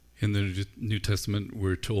In the New Testament,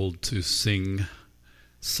 we're told to sing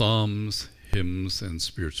psalms, hymns, and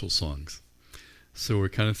spiritual songs. So we're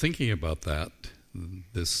kind of thinking about that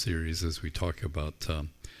this series as we talk about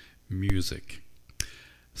music.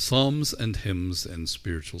 Psalms and hymns and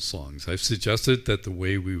spiritual songs. I've suggested that the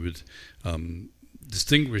way we would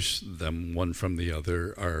distinguish them one from the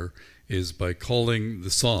other is by calling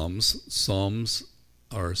the psalms. Psalms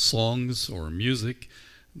are songs or music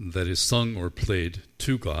that is sung or played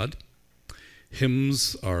to God.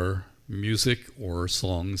 Hymns are music or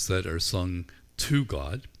songs that are sung to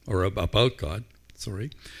God, or about God,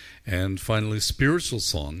 And finally, spiritual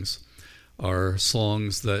songs are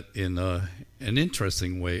songs that in an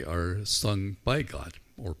interesting way are sung by God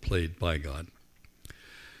or played by God.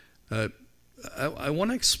 I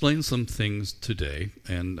want to explain some things today,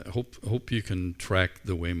 and hope you can track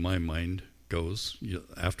the way my mind goes.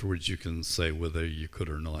 Afterwards you can say whether you could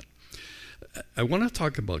or not. I want to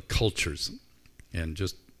talk about cultures, and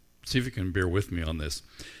just see if you can bear with me on this.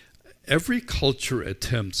 Every culture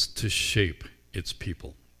attempts to shape its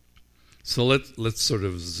people. So let's sort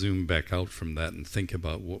of zoom back out from that and think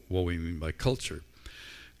about what we mean by culture.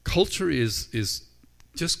 Culture is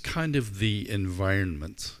just kind of the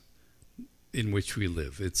environment in which we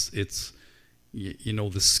live. It's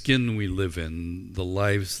the skin we live in, the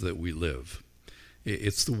lives that we live.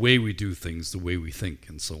 It's the way we do things, the way we think,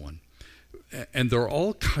 and so on. And there are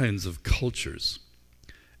all kinds of cultures.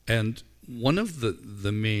 And one of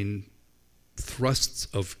the main thrusts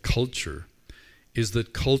of culture is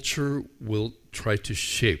that culture will try to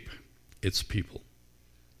shape its people.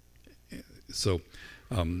 So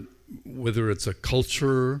whether it's a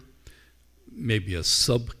culture, maybe a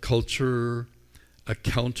subculture, a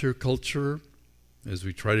counterculture, as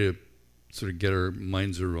we try to sort of get our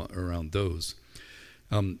minds around those.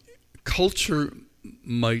 Culture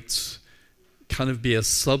might kind of be a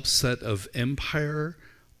subset of empire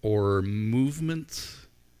or movement,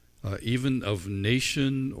 even of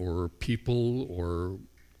nation or people or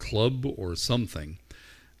club or something.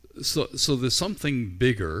 So there's something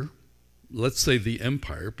bigger, let's say the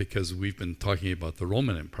empire, because we've been talking about the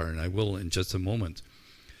Roman Empire, and I will in just a moment.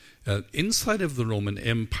 Inside of the Roman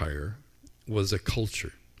Empire was a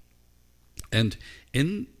culture. And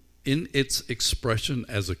in its expression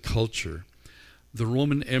as a culture, the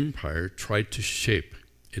Roman Empire tried to shape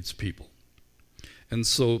its people. And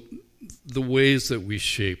so the ways that we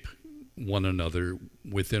shape one another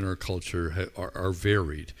within our culture are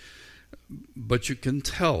varied. But you can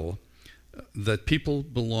tell that people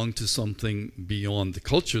belong to something beyond the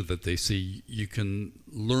culture that they see. You can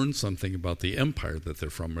learn something about the empire that they're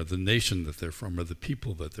from, or the nation that they're from, or the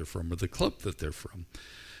people that they're from, or the club that they're from,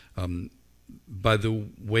 by the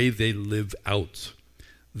way they live out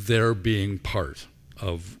their being part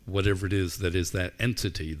of whatever it is that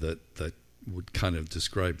entity that would kind of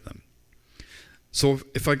describe them. So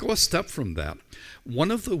if I go a step from that, one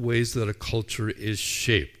of the ways that a culture is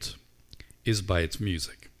shaped is by its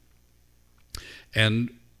music.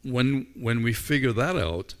 And when we figure that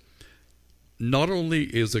out, not only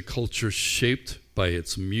is a culture shaped by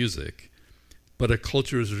its music, but a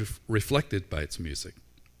culture is reflected by its music.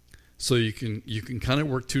 So you can kind of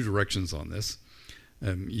work two directions on this.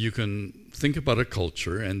 You can think about a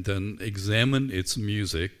culture and then examine its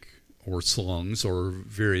music or songs or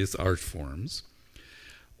various art forms.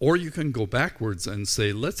 Or you can go backwards and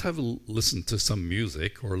say, let's have a listen to some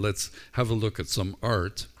music, or let's have a look at some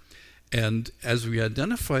art. And as we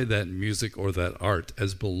identify that music or that art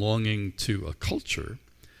as belonging to a culture,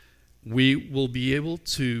 we will be able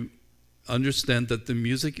to understand that the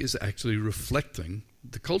music is actually reflecting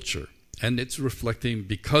the culture. And it's reflecting,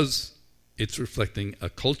 because it's reflecting a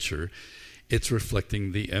culture, it's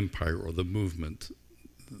reflecting the empire or the movement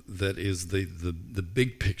that is the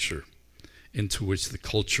big picture into which the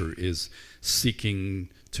culture is seeking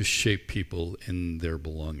to shape people in their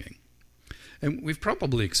belonging. And we've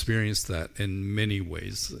probably experienced that in many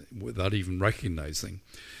ways without even recognizing.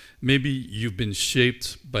 Maybe you've been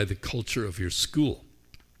shaped by the culture of your school.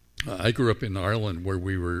 I grew up in Ireland, where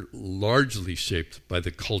we were largely shaped by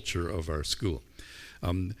the culture of our school.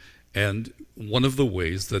 And one of the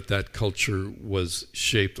ways that culture was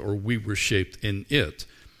shaped, or we were shaped in it,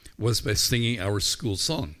 was by singing our school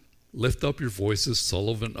song. Lift Up Your Voices,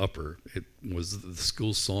 Sullivan Upper. It was the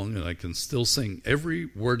school song, and I can still sing every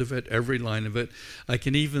word of it, every line of it. I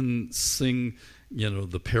can even sing,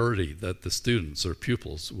 the parody that the students or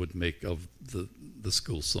pupils would make of the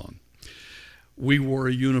school song. We wore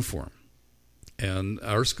a uniform, and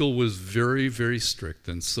our school was very, very strict,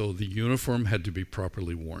 and so the uniform had to be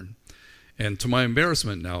properly worn. And to my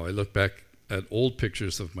embarrassment now, I look back at old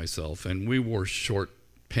pictures of myself, and we wore short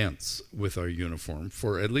pants with our uniform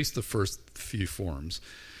for at least the first few forms.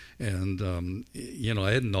 And,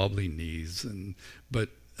 I had knobbly knees. But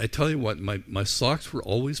I tell you what, my socks were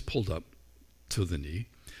always pulled up to the knee.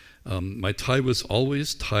 My tie was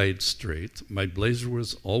always tied straight. My blazer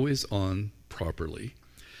was always on properly.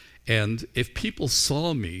 And if people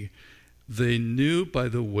saw me, they knew by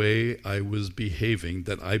the way I was behaving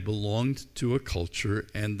that I belonged to a culture,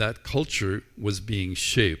 and that culture was being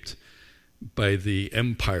shaped by the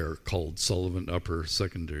empire called Sullivan Upper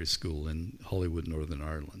Secondary School in Hollywood, Northern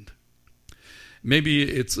Ireland. Maybe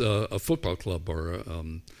it's a football club or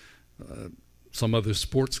some other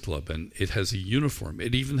sports club, and it has a uniform.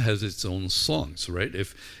 It even has its own songs, right?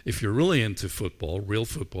 If you're really into football, real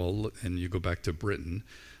football, and you go back to Britain,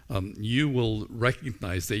 you will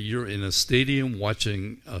recognize that you're in a stadium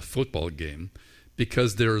watching a football game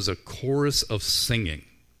because there is a chorus of singing.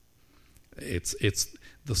 It's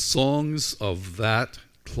the songs of that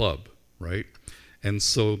club, right? And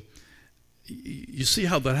so you see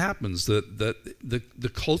how that happens, that the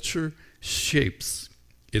culture shapes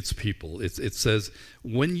its people. It says,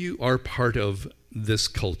 when you are part of this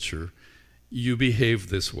culture, you behave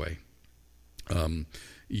this way.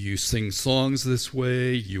 You sing songs this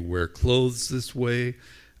way, you wear clothes this way.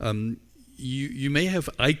 You may have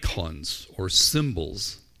icons or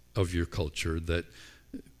symbols of your culture that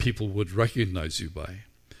people would recognize you by.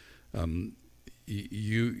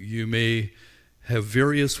 You may have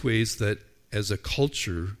various ways that as a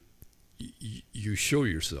culture you show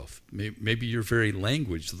yourself. Maybe your very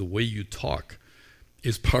language, the way you talk,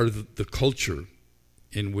 is part of the culture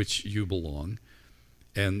in which you belong.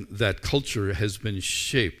 And that culture has been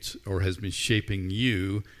shaped or has been shaping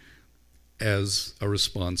you as a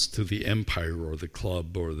response to the empire or the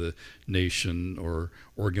club or the nation or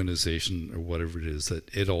organization or whatever it is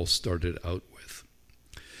that it all started out with.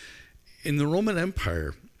 In the Roman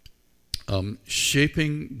Empire,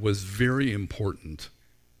 shaping was very important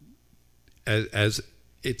as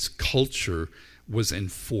its culture was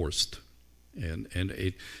enforced. And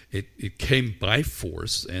it came by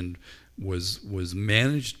force and was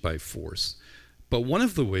managed by force. But one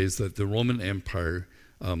of the ways that the Roman Empire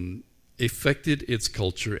affected its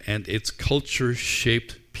culture and its culture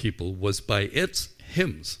shaped people was by its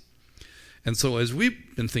hymns. And so as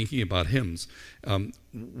we've been thinking about hymns,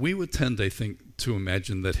 we would tend, I think, to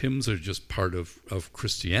imagine that hymns are just part of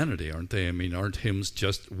Christianity, aren't they? I mean, aren't hymns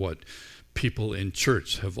just what people in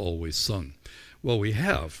church have always sung? Well, we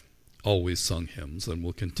have always sung hymns, and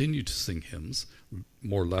we'll continue to sing hymns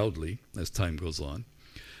more loudly as time goes on.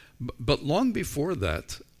 But long before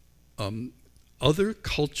that, other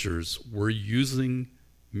cultures were using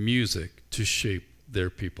music to shape their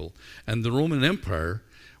people. And the Roman Empire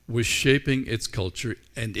was shaping its culture,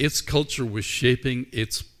 and its culture was shaping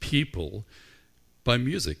its people by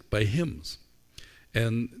music, by hymns.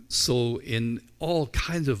 And so in all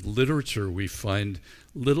kinds of literature, we find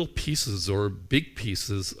little pieces or big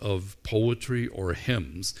pieces of poetry or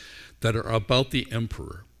hymns that are about the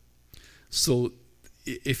emperor. So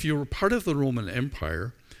if you were part of the Roman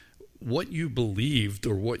Empire, what you believed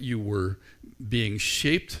or what you were being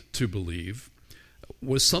shaped to believe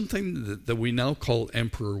was something that we now call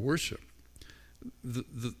emperor worship.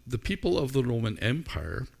 The people of the Roman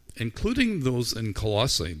Empire, including those in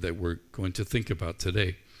Colossae that we're going to think about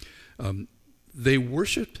today, they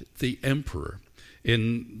worshipped the emperor.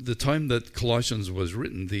 In the time that Colossians was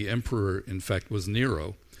written, the emperor, in fact, was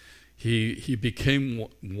Nero. He became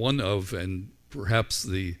one of, and perhaps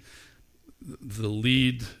the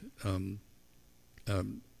lead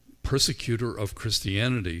persecutor of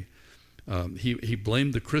Christianity. He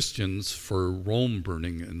blamed the Christians for Rome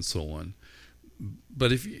burning and so on.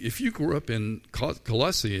 But if you grew up in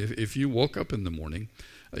Colossae, if you woke up in the morning,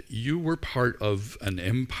 you were part of an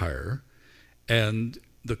empire, and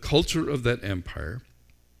the culture of that empire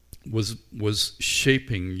was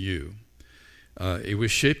shaping you. It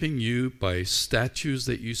was shaping you by statues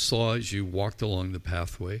that you saw as you walked along the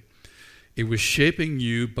pathway. It was shaping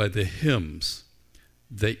you by the hymns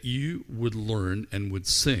that you would learn and would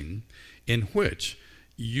sing, in which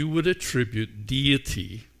you would attribute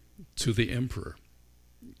deity to the emperor.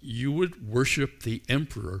 You would worship the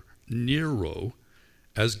emperor Nero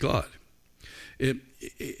as God.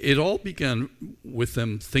 It all began with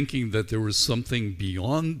them thinking that there was something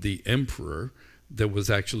beyond the emperor that was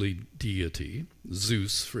actually deity,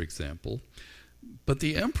 Zeus, for example. But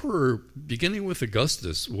the emperor, beginning with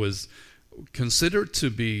Augustus, was considered to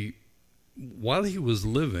be, while he was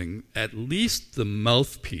living, at least the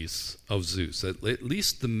mouthpiece of Zeus, at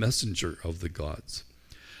least the messenger of the gods.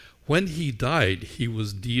 When he died, he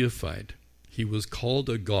was deified. He was called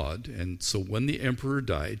a god, and so when the emperor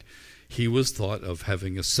died, he was thought of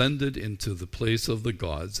having ascended into the place of the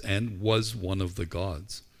gods and was one of the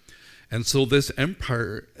gods. And so this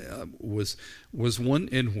empire was one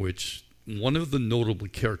in which one of the notable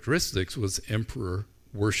characteristics was emperor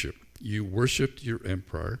worship. You worshipped your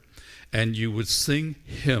emperor, and you would sing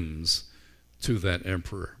hymns to that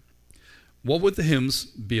emperor. What would the hymns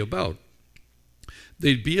be about?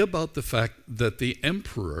 They'd be about the fact that the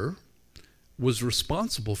emperor was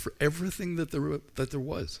responsible for everything that there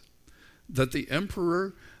was. That the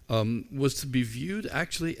emperor was to be viewed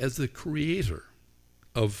actually as the creator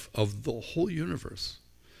of the whole universe.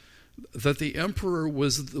 That the emperor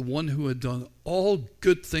was the one who had done all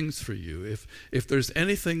good things for you. If there's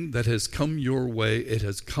anything that has come your way, it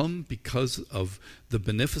has come because of the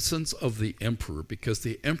beneficence of the emperor, because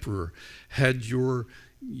the emperor had your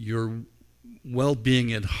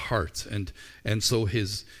well-being at heart. And so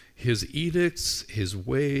his edicts, his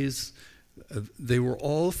ways, they were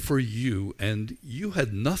all for you, and you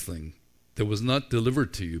had nothing that was not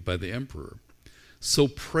delivered to you by the emperor. So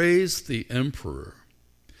praise the emperor.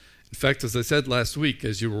 In fact, as I said last week,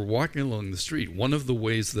 as you were walking along the street, one of the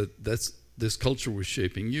ways that this culture was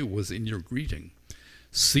shaping you was in your greeting.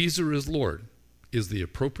 Caesar is Lord is the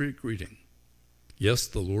appropriate greeting. Yes,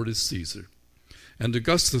 the Lord is Caesar. And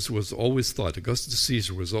Augustus Caesar was always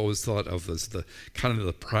thought of as the kind of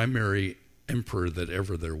the primary emperor that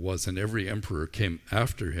ever there was, and every emperor came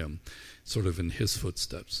after him, sort of in his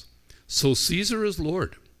footsteps. So Caesar is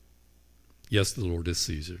Lord. Yes, the Lord is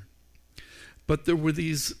Caesar. But there were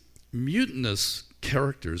these mutinous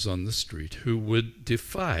characters on the street who would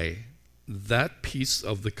defy that piece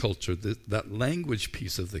of the culture, that language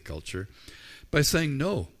piece of the culture, by saying,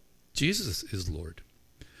 no, Jesus is Lord.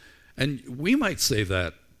 And we might say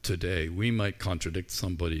that today. We might contradict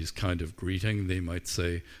somebody's kind of greeting. They might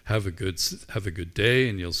say, have a good day,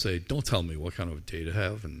 and you'll say, don't tell me what kind of a day to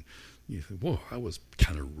have. And you think, whoa, I was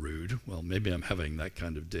kind of rude. Well, maybe I'm having that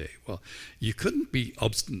kind of day. Well, you couldn't be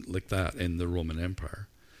obstinate like that in the Roman Empire.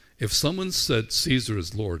 If someone said Caesar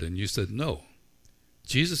is Lord and you said, no,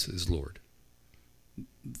 Jesus is Lord,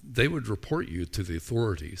 they would report you to the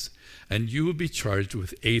authorities, and you would be charged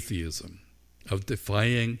with atheism, of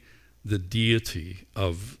defying the deity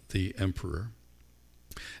of the emperor.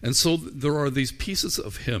 And so there are these pieces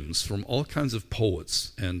of hymns from all kinds of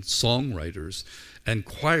poets and songwriters and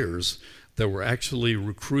choirs that were actually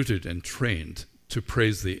recruited and trained to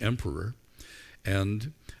praise the emperor.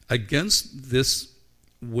 And against this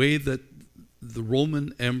way that the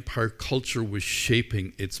Roman Empire culture was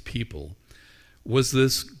shaping its people was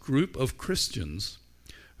this group of Christians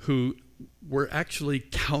who were actually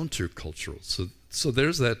countercultural. So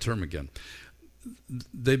there's that term again.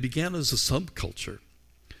 They began as a subculture.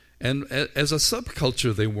 And as a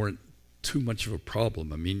subculture, they weren't too much of a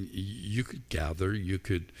problem. I mean, you could gather, you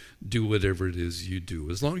could do whatever it is you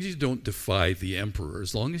do, as long as you don't defy the emperor,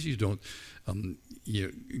 as long as you don't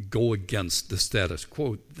go against the status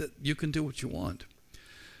quo, that you can do what you want.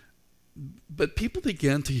 But people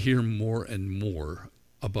began to hear more and more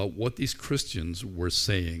about what these Christians were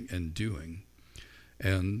saying and doing.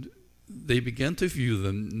 And they began to view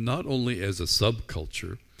them not only as a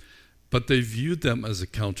subculture, but they viewed them as a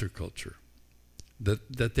counterculture,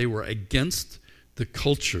 that they were against the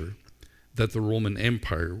culture that the Roman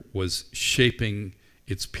Empire was shaping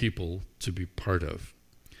its people to be part of.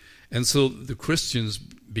 And so the Christians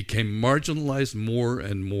became marginalized more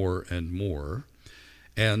and more and more.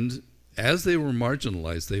 And as they were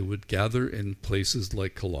marginalized, they would gather in places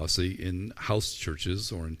like Colossae, in house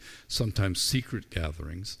churches, or in sometimes secret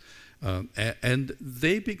gatherings. And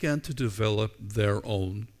they began to develop their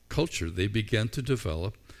own culture. They began to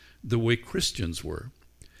develop the way Christians were.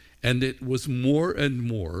 And it was more and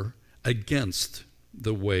more against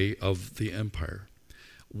the way of the empire.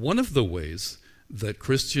 One of the ways that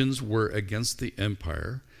Christians were against the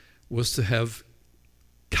empire was to have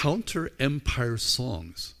counter-empire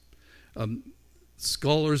songs.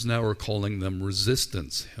 Scholars now are calling them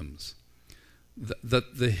resistance hymns.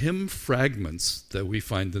 That the hymn fragments that we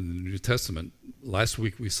find in the New Testament, last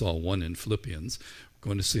week we saw one in Philippians, we're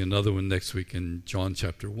going to see another one next week in John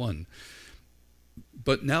chapter 1.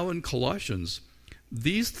 But now in Colossians,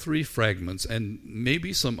 these three fragments, and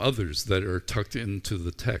maybe some others that are tucked into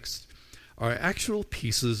the text, are actual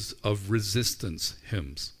pieces of resistance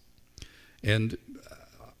hymns. And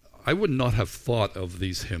I would not have thought of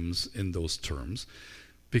these hymns in those terms,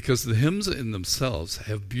 because the hymns in themselves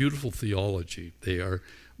have beautiful theology. They are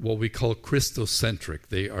what we call Christocentric.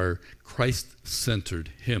 They are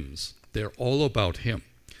Christ-centered hymns. They're all about Him.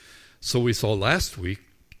 So we saw last week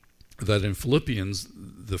that in Philippians,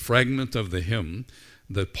 the fragment of the hymn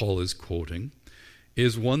that Paul is quoting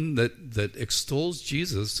is one that extols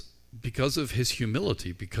Jesus because of his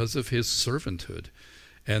humility, because of his servanthood,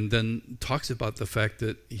 and then talks about the fact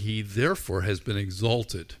that he therefore has been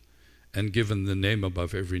exalted and given the name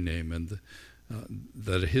above every name, and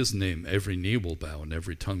that his name every knee will bow and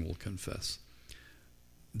every tongue will confess.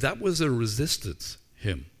 That was a resistance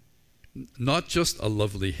hymn, not just a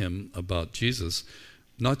lovely hymn about Jesus,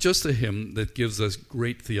 not just a hymn that gives us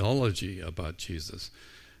great theology about Jesus,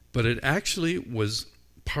 but it actually was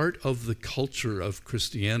part of the culture of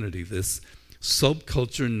Christianity, this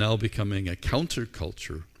subculture now becoming a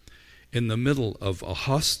counterculture in the middle of a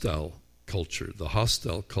hostile culture, the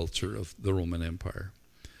hostile culture of the Roman Empire.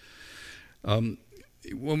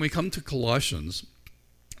 When we come to Colossians,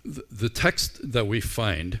 the text that we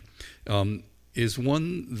find is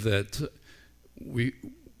one that we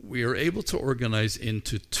are able to organize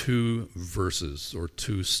into two verses, or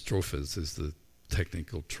two strophes is the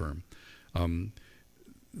technical term.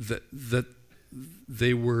 That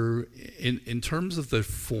they were, in terms of the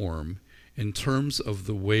form, in terms of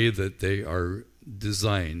the way that they are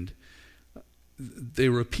designed, they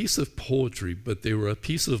were a piece of poetry, but they were a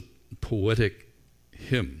piece of poetic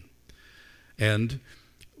hymn. And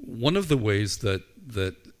one of the ways that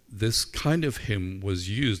this kind of hymn was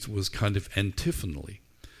used was kind of antiphonally,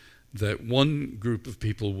 that one group of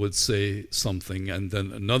people would say something and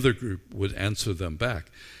then another group would answer them back.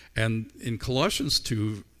 And in Colossians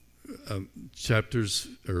 2, chapters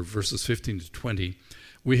or verses 15 to 20,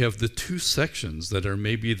 we have the two sections that are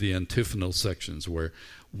maybe the antiphonal sections, where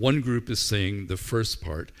one group is saying the first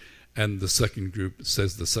part and the second group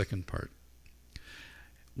says the second part.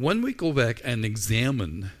 When we go back and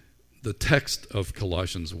examine the text of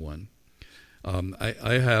Colossians 1,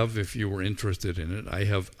 I have, if you were interested in it, I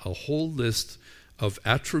have a whole list of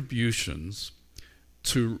attributions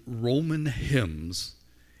to Roman hymns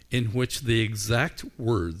in which the exact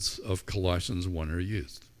words of Colossians 1 are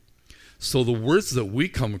used. So the words that we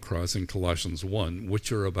come across in Colossians 1,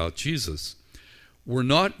 which are about Jesus, were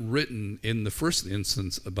not written in the first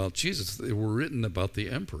instance about Jesus. They were written about the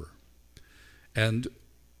emperor. And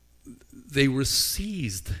they were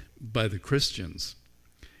seized by the Christians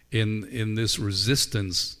in this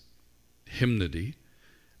resistance hymnody,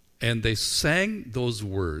 and they sang those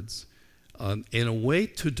words in a way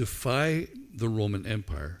to defy the Roman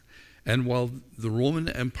Empire. And while the Roman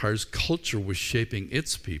Empire's culture was shaping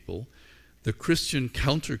its people, the Christian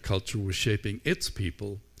counterculture was shaping its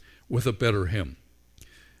people with a better hymn.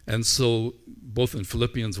 And so both in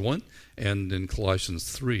Philippians 1 and in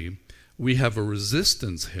Colossians 3, we have a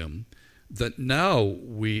resistance hymn that now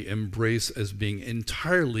we embrace as being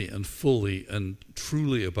entirely and fully and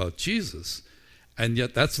truly about Jesus, and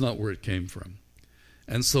yet that's not where it came from.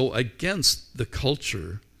 And so against the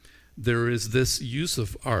culture, there is this use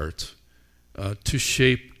of art to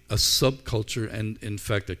shape a subculture and, in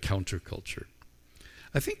fact, a counterculture.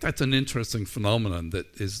 I think that's an interesting phenomenon that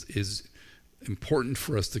is important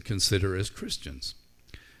for us to consider as Christians.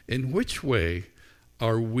 In which way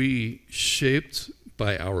are we shaped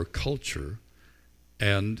by our culture,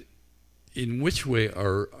 and in which way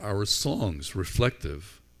are our songs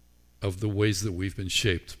reflective of the ways that we've been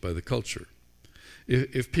shaped by the culture?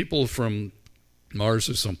 If people from Mars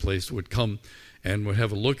or someplace would come and would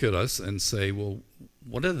have a look at us and say, well,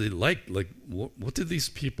 what are they like? Like, what do these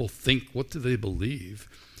people think? What do they believe?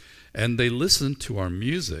 And they listen to our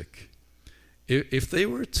music. If they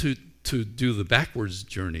were to do the backwards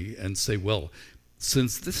journey and say, well,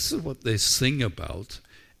 since this is what they sing about,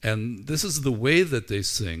 and this is the way that they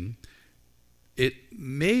sing, it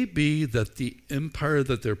may be that the empire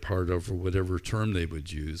that they're part of, or whatever term they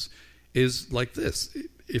would use, is like this,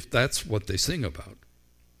 if that's what they sing about.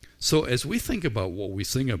 So as we think about what we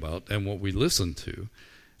sing about and what we listen to,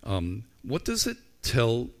 what does it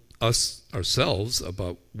tell us ourselves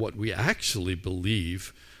about what we actually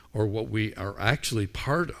believe or what we are actually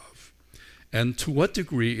part of? And to what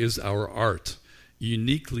degree is our art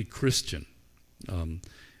uniquely Christian?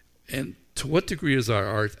 And to what degree is our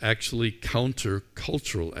art actually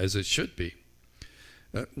counter-cultural, as it should be?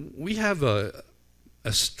 We have a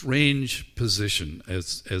strange position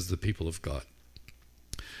as the people of God.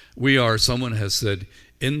 We are, someone has said,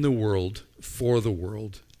 in the world, for the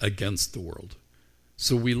world, against the world.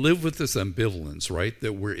 So we live with this ambivalence, right?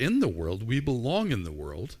 That we're in the world, we belong in the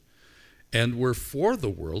world, and we're for the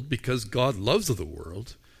world because God loves the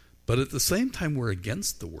world, but at the same time we're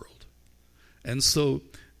against the world. And so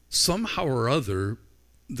somehow or other,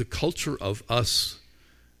 the culture of us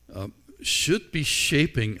should be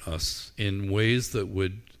shaping us in ways that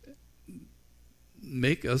would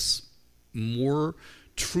make us more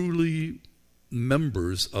truly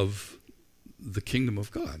members of the kingdom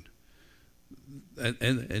of God.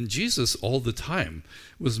 And Jesus all the time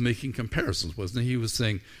was making comparisons, wasn't he? He was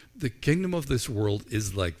saying, the kingdom of this world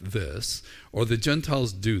is like this, or the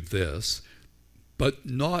Gentiles do this, but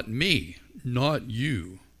not me, not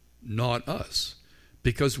you, not us,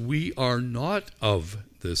 because we are not of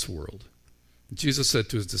this world. Jesus said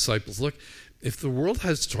to his disciples, look, if the world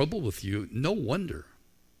has trouble with you, no wonder,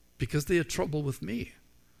 because they had trouble with me.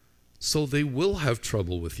 So they will have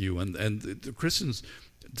trouble with you. And the Christians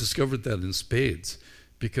discovered that in spades,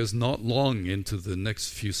 because not long into the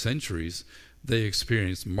next few centuries, they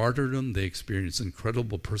experienced martyrdom, they experienced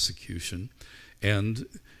incredible persecution, and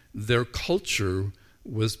their culture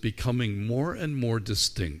was becoming more and more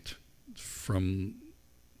distinct from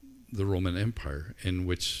the Roman Empire in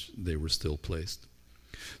which they were still placed.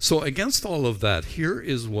 So against all of that, here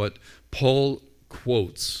is what Paul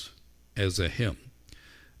quotes as a hymn.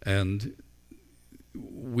 And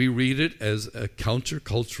we read it as a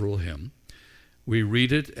countercultural hymn. We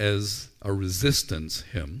read it as a resistance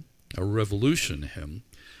hymn, a revolution hymn,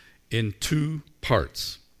 in two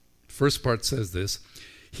parts. First part says this: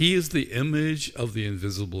 he is the image of the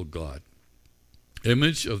invisible God.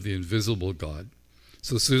 Image of the invisible God.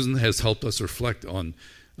 So Susan has helped us reflect on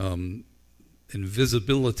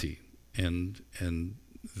invisibility and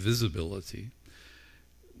visibility.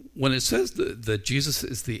 When it says that Jesus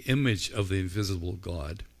is the image of the invisible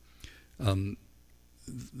God,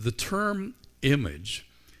 the term image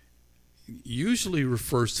usually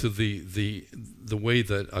refers to the way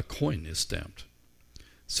that a coin is stamped.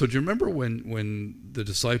 So do you remember when the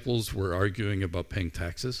disciples were arguing about paying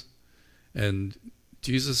taxes? And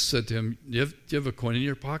Jesus said to him, do you have a coin in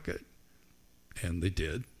your pocket? And they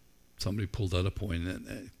did. Somebody pulled out a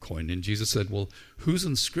coin, and Jesus said, well, whose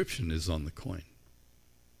inscription is on the coin?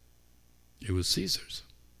 It was Caesar's.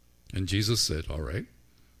 And Jesus said, all right,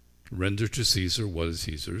 render to Caesar what is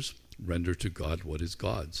Caesar's, render to God what is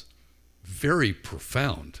God's. Very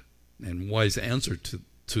profound and wise answer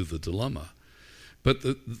to the dilemma. But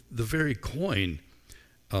the very coin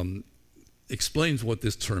explains what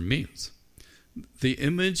this term means. The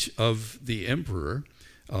image of the emperor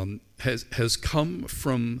has come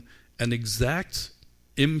from an exact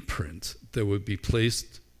imprint that would be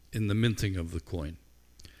placed in the minting of the coin.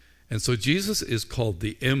 And so Jesus is called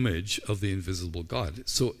the image of the invisible God.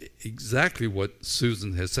 So exactly what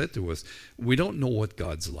Susan has said to us, we don't know what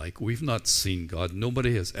God's like. We've not seen God.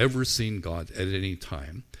 Nobody has ever seen God at any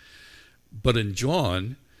time. But in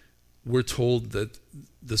John, we're told that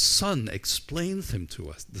the Son explains him to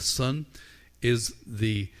us. The Son is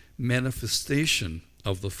the manifestation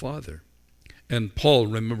of the Father. And Paul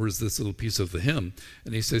remembers this little piece of the hymn,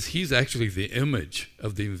 and he says he's actually the image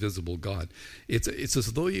of the invisible God. It's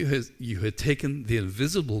as though you had taken the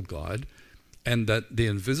invisible God, and that the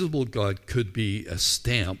invisible God could be a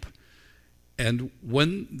stamp, and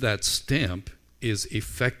when that stamp is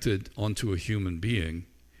effected onto a human being,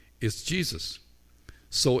 it's Jesus.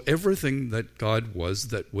 So everything that God was,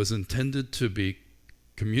 that was intended to be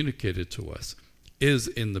communicated to us, is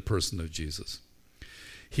in the person of Jesus.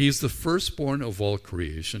 He's the firstborn of all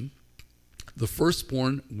creation. The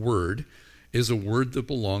firstborn word is a word that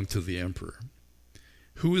belonged to the emperor.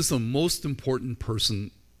 Who is the most important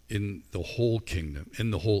person in the whole kingdom,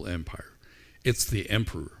 in the whole empire? It's the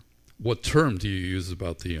emperor. What term do you use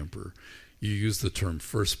about the emperor? You use the term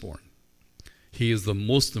firstborn. He is the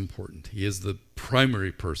most important. He is the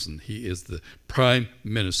primary person. He is the prime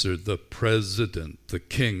minister, the president, the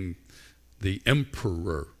king, the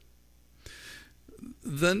emperor.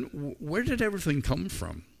 Then where did everything come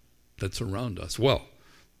from that's around us? Well,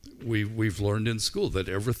 we've learned in school that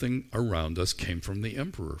everything around us came from the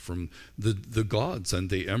emperor, from the gods, and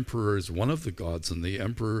the emperor is one of the gods, and the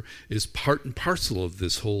emperor is part and parcel of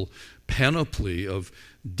this whole panoply of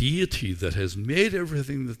deity that has made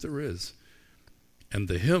everything that there is. And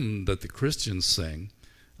the hymn that the Christians sang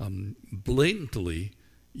blatantly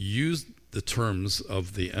used the terms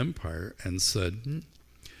of the empire and said,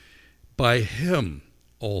 by him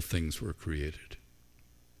all things were created.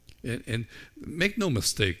 And make no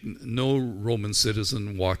mistake, no Roman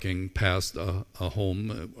citizen walking past a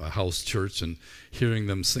home, a house church, and hearing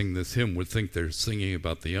them sing this hymn would think they're singing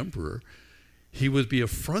about the emperor. He would be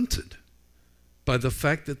affronted by the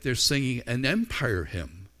fact that they're singing an empire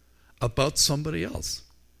hymn about somebody else.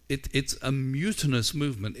 It's a mutinous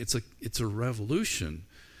movement. It's a revolution.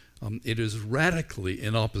 It is radically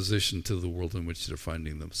in opposition to the world in which they're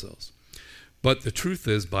finding themselves. But the truth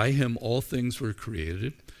is, by him all things were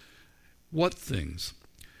created. What things?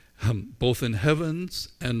 Both in heavens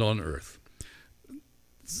and on earth.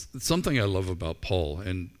 something I love about Paul,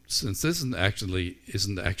 and since this isn't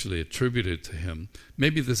actually attributed to him,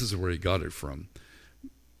 maybe this is where he got it from.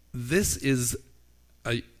 This is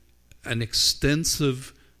an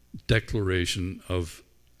extensive declaration of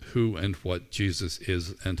who and what Jesus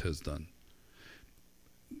is and has done.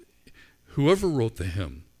 Whoever wrote the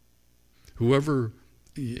hymn, whoever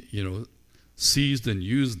seized and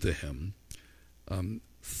used the hymn,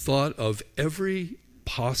 thought of every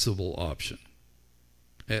possible option.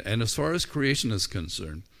 And as far as creation is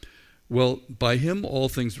concerned, well, by him all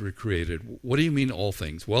things were created. What do you mean all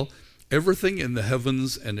things? Well, everything in the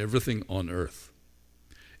heavens and everything on earth.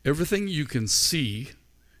 Everything you can see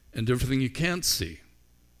and everything you can't see.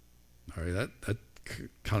 All right, that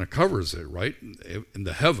kind of covers it, right? In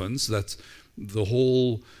the heavens, that's the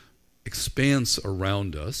whole expanse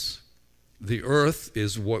around us. The earth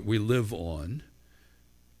is what we live on.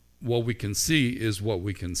 What we can see is what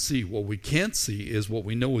we can see. What we can't see is what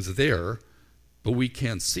we know is there, but we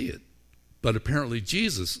can't see it. But apparently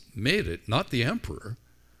Jesus made it, not the emperor.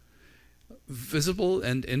 Visible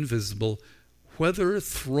and invisible, whether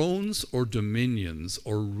thrones or dominions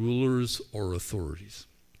or rulers or authorities.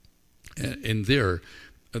 And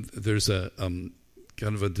there's a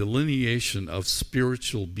kind of a delineation of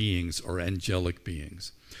spiritual beings or angelic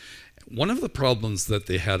beings. One of the problems that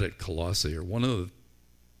they had at Colossae, or one of the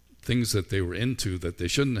things that they were into that they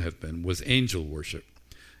shouldn't have been, was angel worship.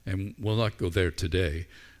 And we'll not go there today.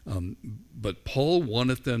 But Paul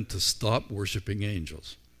wanted them to stop worshiping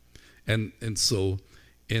angels. And so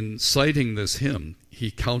in citing this hymn,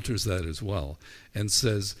 he counters that as well and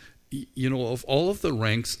says, of all of the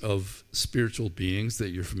ranks of spiritual beings that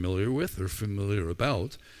you're familiar with or familiar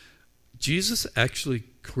about, Jesus actually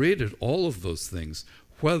created all of those things,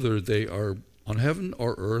 whether they are on heaven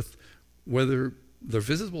or earth, whether they're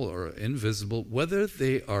visible or invisible, whether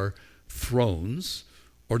they are thrones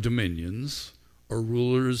or dominions or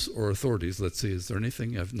rulers or authorities. Let's see, is there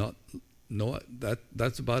anything I've not... No,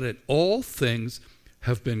 that's about it. All things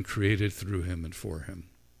have been created through him and for him.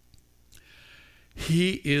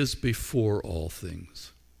 He is before all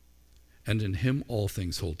things, and in him all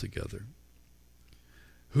things hold together.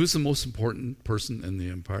 Who's the most important person in the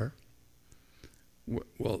empire?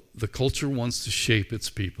 Well, the culture wants to shape its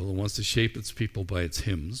people. It wants to shape its people by its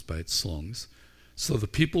hymns, by its songs. So the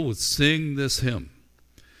people would sing this hymn,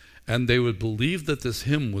 and they would believe that this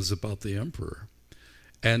hymn was about the emperor.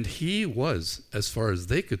 And he was, as far as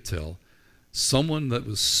they could tell, someone that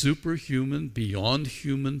was superhuman, beyond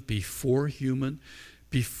human, before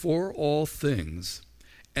all things.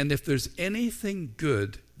 And if there's anything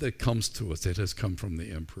good that comes to us, it has come from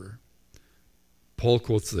the emperor. Paul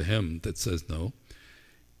quotes the hymn that says, no,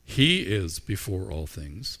 he is before all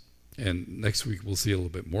things. And next week we'll see a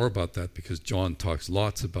little bit more about that, because John talks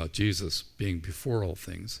lots about Jesus being before all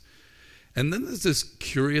things. And then there's this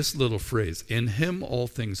curious little phrase, in him all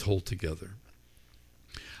things hold together.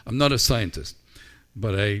 I'm not a scientist,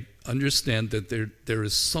 but I understand that there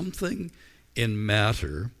is something in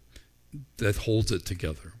matter that holds it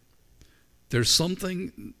together. There's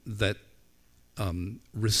something that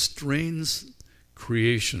restrains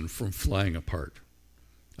creation from flying apart.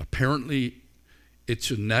 Apparently, it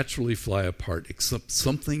should naturally fly apart, except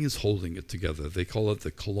something is holding it together. They call it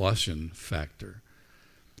the Colossian factor.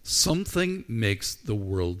 Something makes the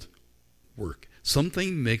world work.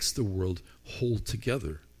 Something makes the world hold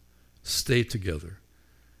together, stay together.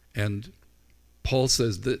 And Paul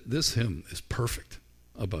says that this hymn is perfect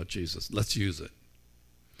about Jesus. Let's use it.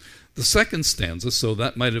 The second stanza, so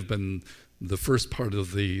that might have been the first part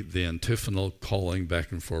of the antiphonal calling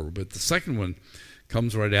back and forward, but the second one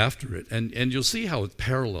comes right after it. And you'll see how it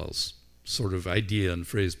parallels sort of idea and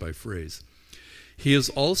phrase by phrase. He is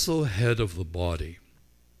also head of the body.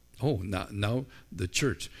 Oh, now the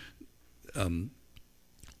church.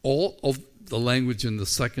 All of the language in the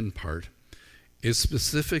second part is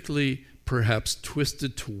specifically perhaps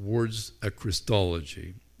twisted towards a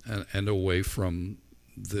Christology and away from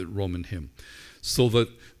the Roman hymn. So that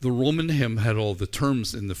the Roman hymn had all the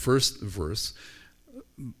terms in the first verse,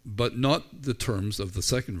 but not the terms of the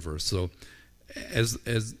second verse. So as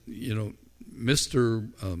you know, Mr.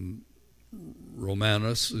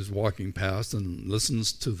 Romanus is walking past and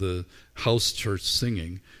listens to the house church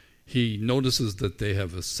singing, he notices that they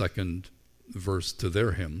have a second verse to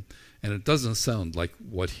their hymn, and it doesn't sound like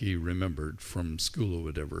what he remembered from school or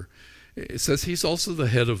whatever. It says he's also the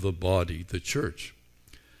head of the body, the church.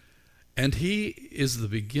 And he is the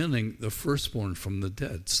beginning, the firstborn from the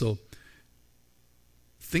dead. So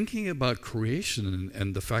thinking about creation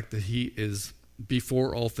and the fact that he is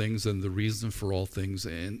before all things and the reason for all things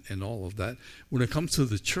and all of that, when it comes to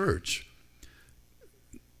the church,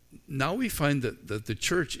 now we find that the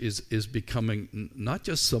church is becoming not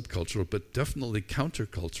just subcultural, but definitely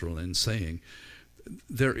countercultural in saying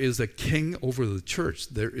there is a king over the church.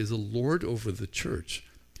 There is a Lord over the church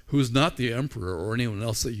who is not the emperor or anyone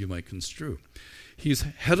else that you might construe. He's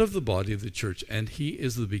head of the body of the church, and he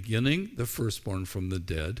is the beginning, the firstborn from the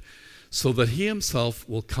dead, so that he himself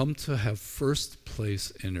will come to have first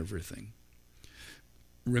place in everything.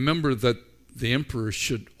 Remember that the emperor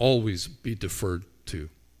should always be deferred to.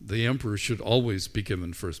 The emperor should always be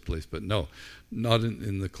given first place, but no, not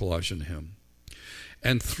in the Colossian hymn.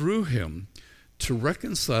 And through him, to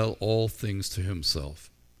reconcile all things to himself.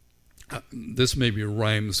 This maybe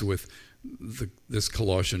rhymes with this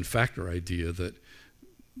Colossian factor idea that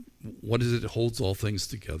what is it that holds all things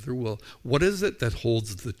together? Well, what is it that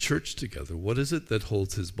holds the church together? What is it that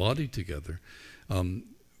holds his body together?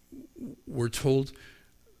 We're told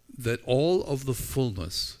that all of the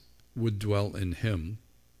fullness would dwell in him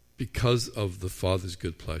because of the Father's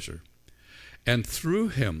good pleasure. And through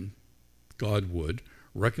him, God would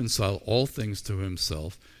reconcile all things to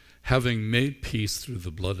himself, having made peace through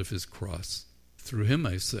the blood of his cross. Through him,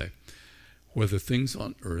 I say, whether things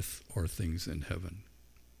on earth or things in heaven.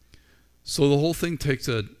 So the whole thing takes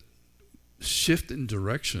a shift in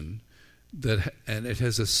direction, and it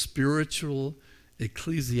has a spiritual,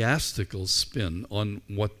 ecclesiastical spin on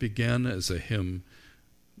what began as a hymn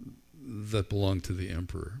that belonged to the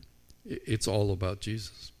emperor. It's all about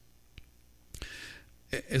Jesus.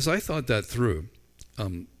 As I thought that through,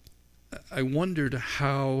 I wondered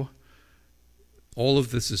how all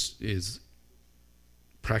of this is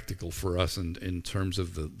practical for us in terms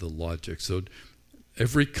of the logic. So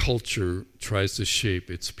every culture tries to shape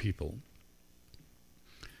its people.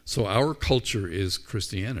 So our culture is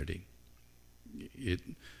Christianity. It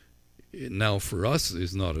now for us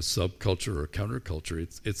is not a subculture or a counterculture.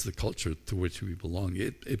 It's the culture to which we belong.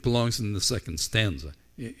 It belongs in the second stanza,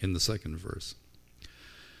 in the second verse.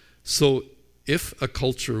 So if a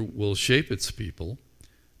culture will shape its people,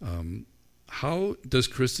 how does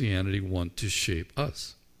Christianity want to shape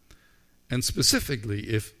us? And specifically,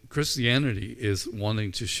 if Christianity is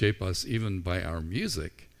wanting to shape us even by our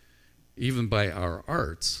music, even by our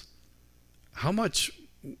arts, how much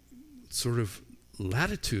sort of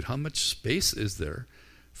latitude, how much space is there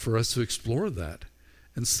for us to explore that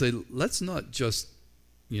and say, let's not just,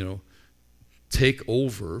 take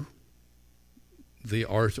over the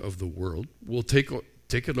art of the world. We'll take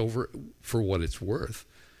it over for what it's worth.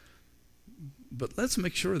 But let's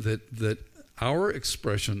make sure that our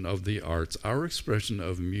expression of the arts, our expression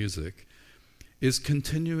of music, is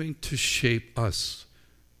continuing to shape us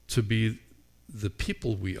to be the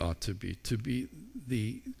people we ought to be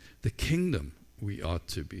the kingdom we ought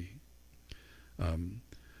to be.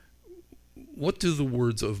 What do the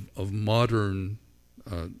words of modern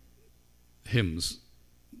hymns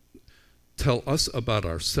tell us about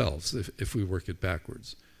ourselves if we work it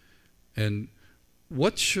backwards? And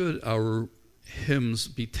what should our hymns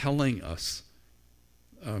be telling us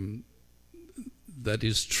that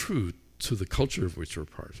is true to the culture of which we're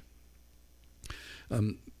part?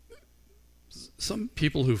 Some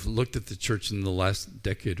people who've looked at the church in the last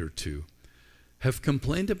decade or two have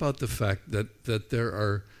complained about the fact that there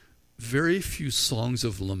are very few songs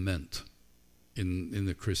of lament in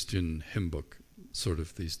the Christian hymn book sort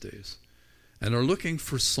of these days, and are looking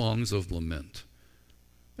for songs of lament.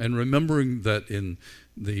 And remembering that in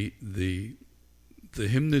the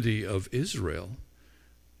hymnody of Israel,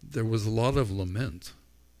 there was a lot of lament,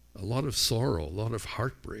 a lot of sorrow, a lot of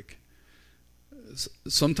heartbreak.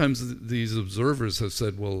 Sometimes these observers have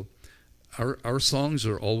said, well, our songs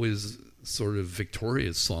are always sort of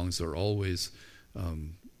victorious songs, are always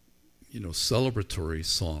celebratory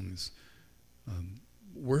songs.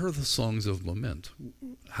 Where are the songs of lament?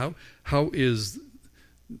 How is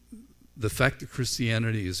the fact that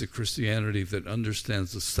Christianity is a Christianity that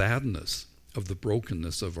understands the sadness of the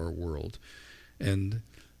brokenness of our world and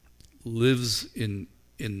lives in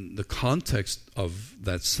the context of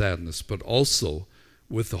that sadness, but also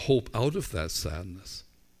with the hope out of that sadness?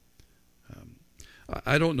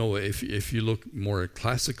 I don't know, if you look more at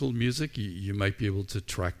classical music, you might be able to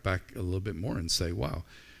track back a little bit more and say, wow,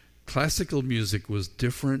 classical music was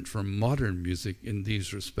different from modern music in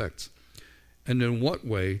these respects. And in what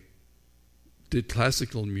way did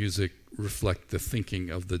classical music reflect the thinking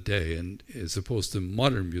of the day, and as opposed to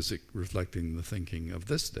modern music reflecting the thinking of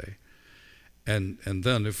this day? And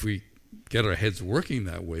then if we get our heads working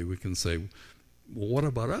that way, we can say, well, what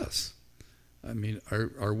about us? I mean,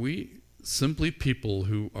 are we simply people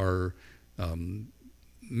who are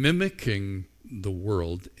mimicking the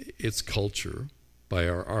world, its culture, by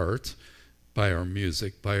our art, by our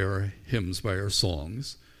music, by our hymns, by our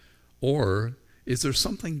songs? Or is there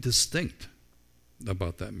something distinct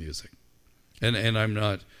about that music? And I'm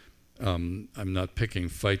not picking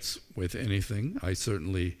fights with anything. I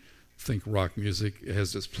certainly think rock music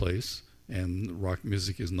has its place, and rock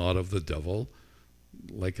music is not of the devil.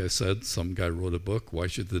 Like I said, some guy wrote a book, Why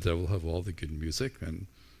Should the Devil Have All the Good Music? And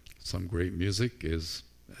some great music is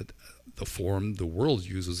the form the world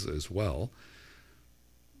uses as well.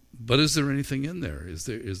 But is there anything in there? Is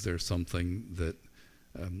there something that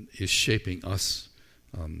is shaping us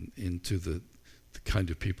into the kind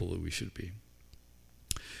of people that we should be?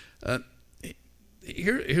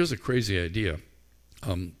 Here's a crazy idea.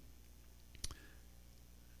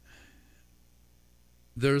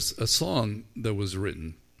 There's a song that was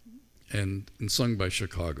written and sung by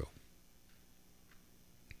Chicago.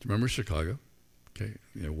 Do you remember Chicago? Okay,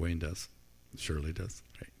 Wayne does, Shirley does.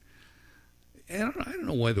 Right. And I don't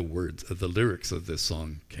know why the lyrics of this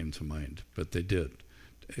song came to mind, but they did.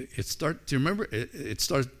 Do you remember? It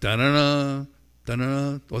starts da-na-na,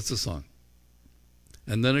 da-na-na. What's the song?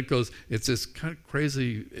 And then it's this kind of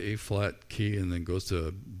crazy A-flat key, and then goes to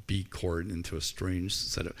a B chord into a strange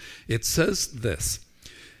setup. It says this: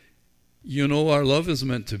 our love is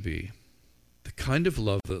meant to be the kind of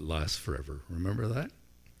love that lasts forever. Remember that?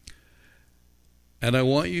 And I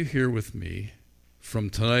want you here with me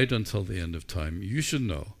from tonight until the end of time. You should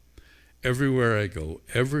know, everywhere I go,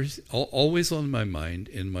 always on my mind,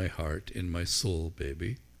 in my heart, in my soul,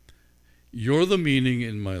 baby, you're the meaning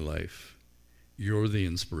in my life. You're the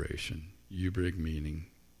inspiration. You bring meaning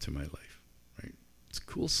to my life. Right? It's a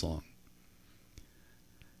cool song.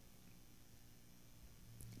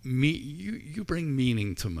 You bring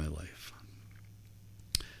meaning to my life.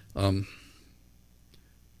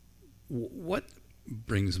 What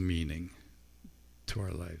brings meaning to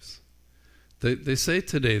our lives? They say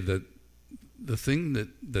today that the thing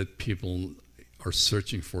that people are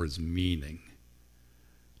searching for is meaning.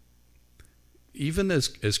 Even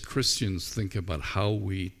as Christians think about how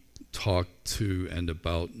we talk to and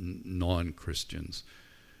about non-Christians,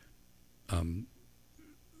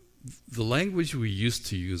 the language we used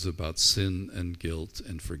to use about sin and guilt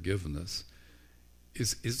and forgiveness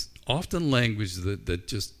is often language that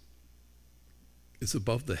just is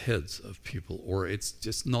above the heads of people, or it's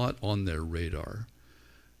just not on their radar.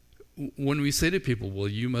 When we say to people, well,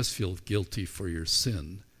 you must feel guilty for your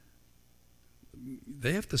sin,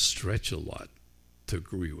 they have to stretch a lot to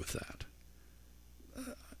agree with that.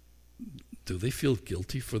 Do they feel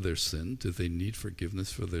guilty for their sin? Do they need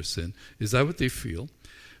forgiveness for their sin? Is that what they feel?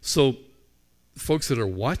 So folks that are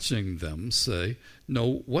watching them say,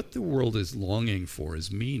 no, what the world is longing for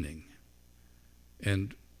is meaning.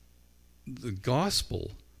 And the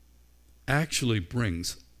gospel actually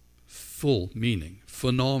brings full meaning,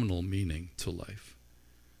 phenomenal meaning to life.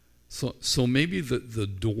 So maybe the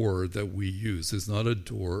door that we use is not a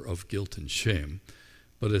door of guilt and shame,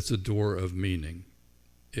 but it's a door of meaning.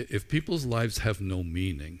 If people's lives have no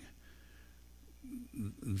meaning,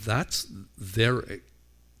 that's their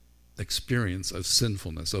experience of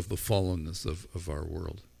sinfulness, of the fallenness of our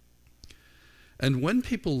world. And when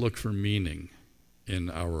people look for meaning in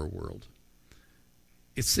our world,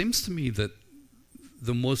 it seems to me that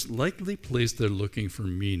the most likely place they're looking for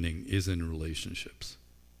meaning is in relationships.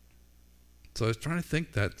 So I was trying to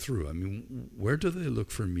think that through. I mean, where do they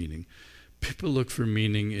look for meaning? People look for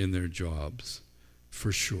meaning in their jobs,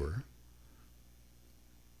 for sure.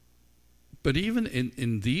 But even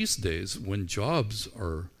in these days, when jobs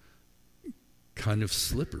are kind of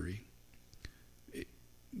slippery,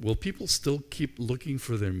 will people still keep looking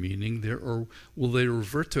for their meaning there, or will they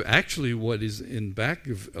revert to actually what is in back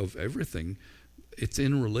of everything? It's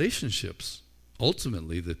in relationships,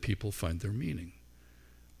 ultimately, that people find their meaning.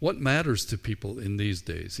 What matters to people in these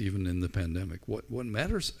days, even in the pandemic? What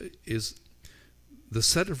matters is the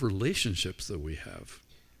set of relationships that we have.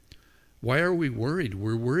 Why are we worried?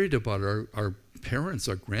 We're worried about our parents,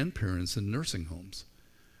 our grandparents in nursing homes.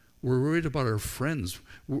 We're worried about our friends.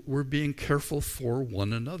 We're being careful for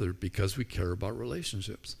one another because we care about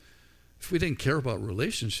relationships. If we didn't care about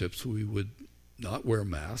relationships, we would not wear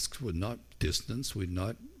masks, would not distance, would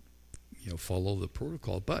not follow the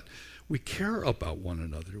protocol. But we care about one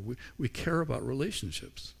another. We care about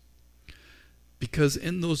relationships. Because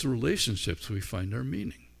in those relationships, we find our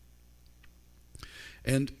meaning.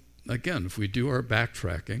 And again, if we do our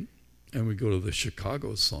backtracking and we go to the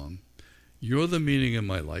Chicago song, "You're the meaning in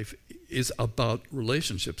my life," is about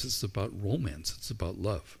relationships. It's about romance. It's about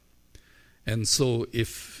love. And so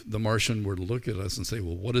if the Martian were to look at us and say,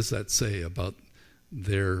 well, what does that say about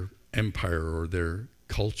their empire or their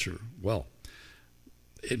culture? Well,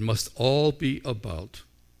 It must all be about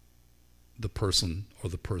the person or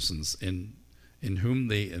the persons in whom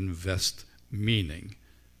they invest meaning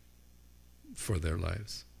for their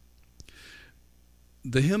lives.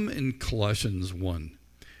 The hymn in Colossians 1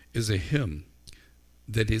 is a hymn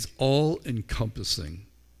that is all-encompassing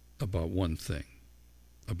about one thing,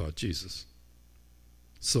 about Jesus.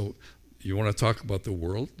 So you want to talk about the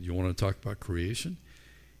world? You want to talk about creation?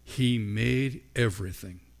 He made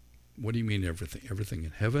everything. What do you mean everything? Everything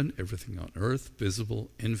in heaven, everything on earth, visible,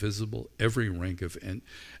 invisible, every rank of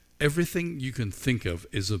everything you can think of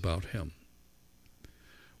is about him.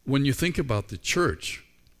 When you think about the church,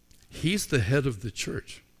 he's the head of the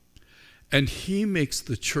church, and he makes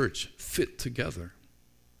the church fit together.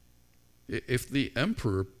 If the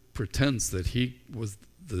emperor pretends that he was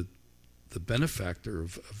the benefactor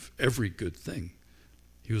of every good thing,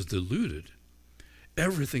 he was deluded.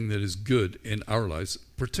 Everything that is good in our lives,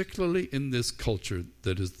 particularly in this culture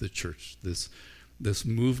that is the church, this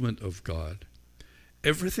movement of God,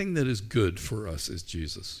 everything that is good for us is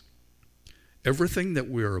Jesus. Everything that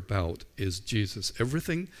we are about is Jesus.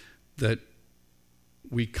 Everything that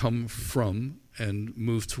we come from and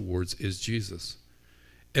move towards is Jesus.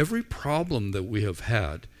 Every problem that we have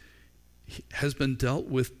had has been dealt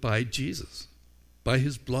with by Jesus, by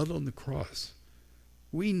his blood on the cross.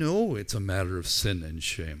 We know it's a matter of sin and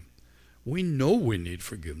shame. We know we need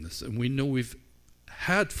forgiveness, and we know we've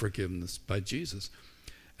had forgiveness by Jesus.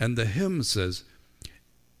 And the hymn says,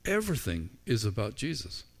 everything is about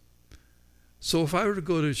Jesus. So if I were to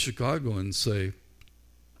go to Chicago and say,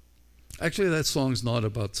 actually that song's not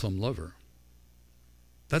about some lover.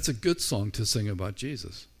 That's a good song to sing about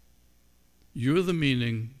Jesus. You're the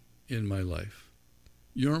meaning in my life.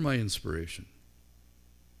 You're my inspiration.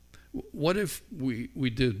 What if we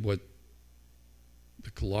did what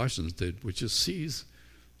the Colossians did, which is seize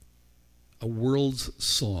a world's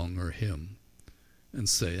song or hymn and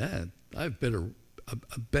say, I have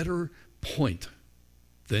a better point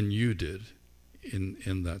than you did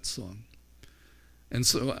in that song. And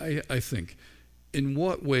so I think, in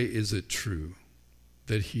what way is it true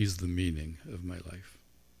that he's the meaning of my life?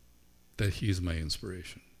 That he's my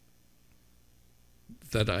inspiration?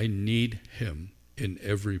 That I need him in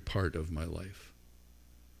every part of my life?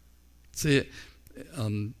 See,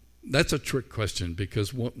 that's a trick question,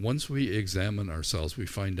 because once we examine ourselves, we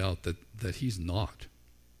find out that he's not,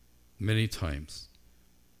 many times,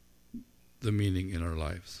 the meaning in our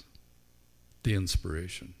lives, the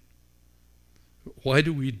inspiration. Why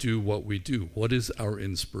do we do what we do? What is our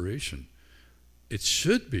inspiration? It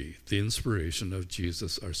should be the inspiration of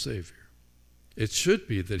Jesus, our Savior. It should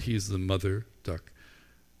be that he's the mother duck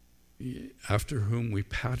after whom we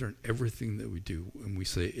pattern everything that we do, and we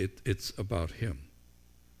say it's about him.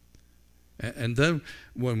 And then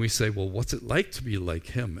when we say, well, what's it like to be like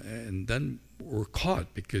him? And then we're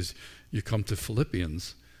caught, because you come to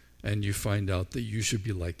Philippians and you find out that you should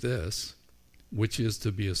be like this, which is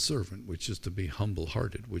to be a servant, which is to be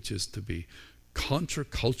humble-hearted, which is to be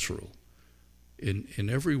contra-cultural in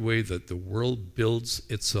every way that the world builds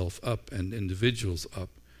itself up and individuals up.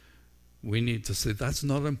 We need to say that's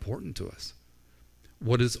not important to us.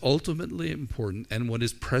 What is ultimately important and what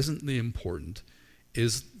is presently important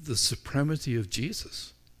is the supremacy of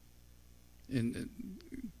Jesus. And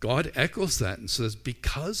God echoes that and says,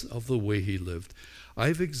 because of the way he lived,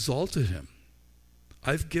 I've exalted him.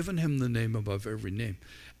 I've given him the name above every name.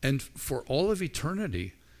 And for all of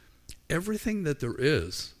eternity, everything that there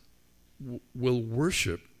is will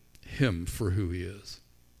worship him for who he is.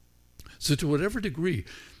 So to whatever degree,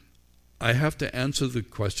 I have to answer the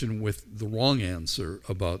question with the wrong answer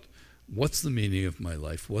about what's the meaning of my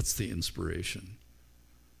life, what's the inspiration.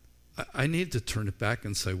 I need to turn it back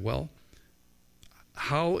and say, well,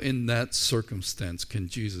 how in that circumstance can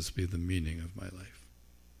Jesus be the meaning of my life?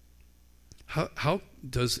 How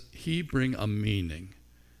does he bring a meaning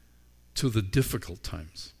to the difficult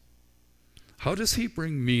times? How does he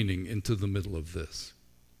bring meaning into the middle of this?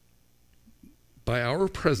 By our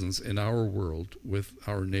presence in our world, with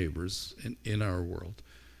our neighbors in our world,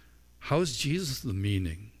 how is Jesus the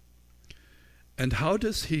meaning? And how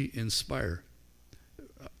does he inspire?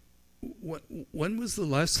 When was the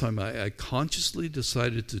last time I consciously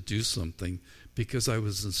decided to do something because I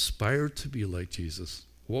was inspired to be like Jesus?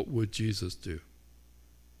 What would Jesus do?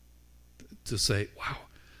 To say, wow,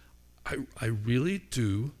 I really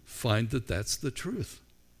do find that that's the truth.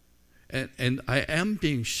 And I am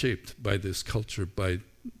being shaped by this culture, by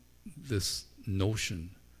this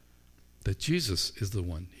notion that Jesus is the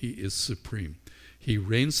one. He is supreme. He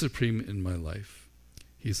reigns supreme in my life.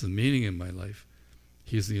 He's the meaning in my life.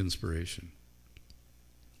 He's the inspiration.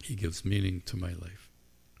 He gives meaning to my life.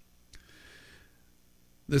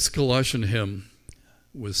 This Colossian hymn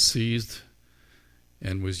was seized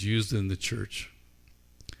and was used in the church.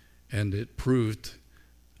 And it proved,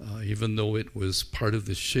 even though it was part of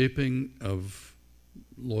the shaping of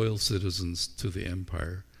loyal citizens to the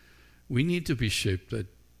empire, we need to be shaped by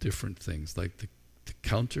different things, like the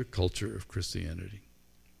counterculture of Christianity.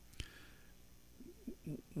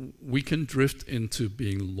 We can drift into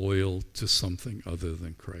being loyal to something other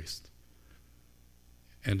than Christ.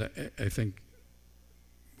 And I think,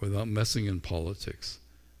 without messing in politics,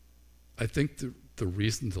 I think the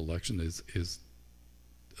recent election is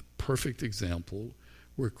a perfect example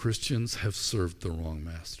where Christians have served the wrong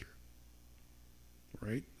master.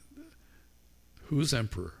 Right? Who's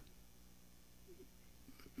emperor?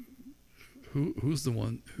 Who's the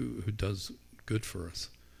one who does good for us?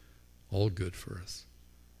 All good for us.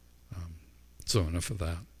 So enough of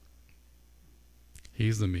that.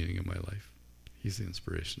 He's the meaning of my life. He's the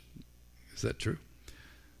inspiration. Is that true?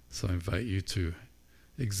 So I invite you to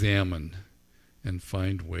examine and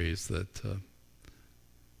find ways that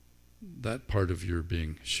that part of your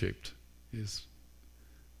being shaped is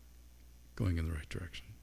going in the right direction.